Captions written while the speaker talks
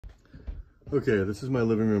Okay, this is my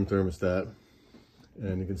living room thermostat,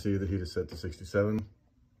 and you can see the heat is set to 67.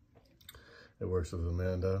 It works with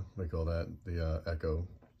Amanda. We call that the echo,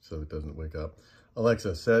 so it doesn't wake up.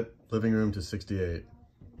 Alexa, set living room to 68.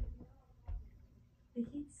 The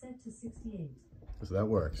heat's set to 68. So that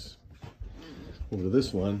works. Over to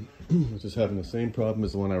this one, which is having the same problem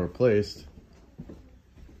as the one I replaced.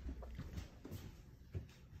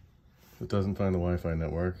 It doesn't find the Wi-Fi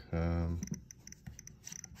network. Go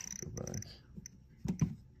back.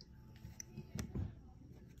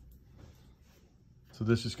 So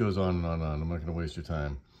this just goes on and on and on. I'm not going to waste your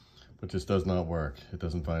time. But it just does not work. It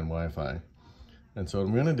doesn't find Wi-Fi. And so what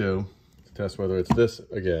I'm going to do to test whether it's this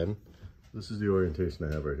again, this is the orientation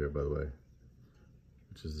I have right here, by the way,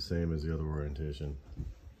 which is the same as the other orientation.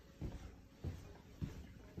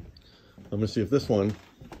 I'm going to see if this one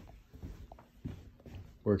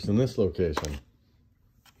works in this location.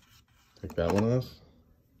 Take that one off.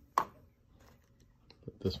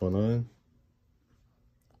 Put this one on.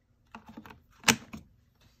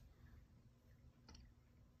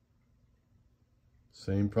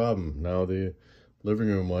 Same problem. Now the living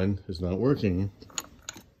room one is not working,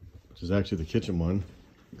 which is actually the kitchen one.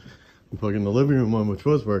 I'm plugging the living room one, which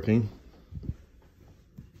was working.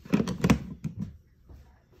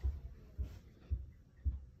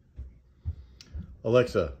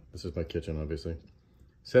 Alexa, this is my kitchen, obviously.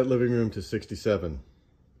 Set living room to 67.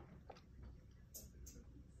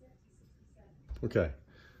 Okay,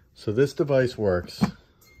 so this device works.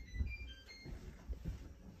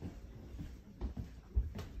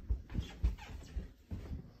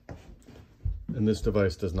 And this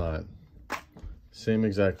device does not. Same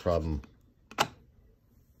exact problem.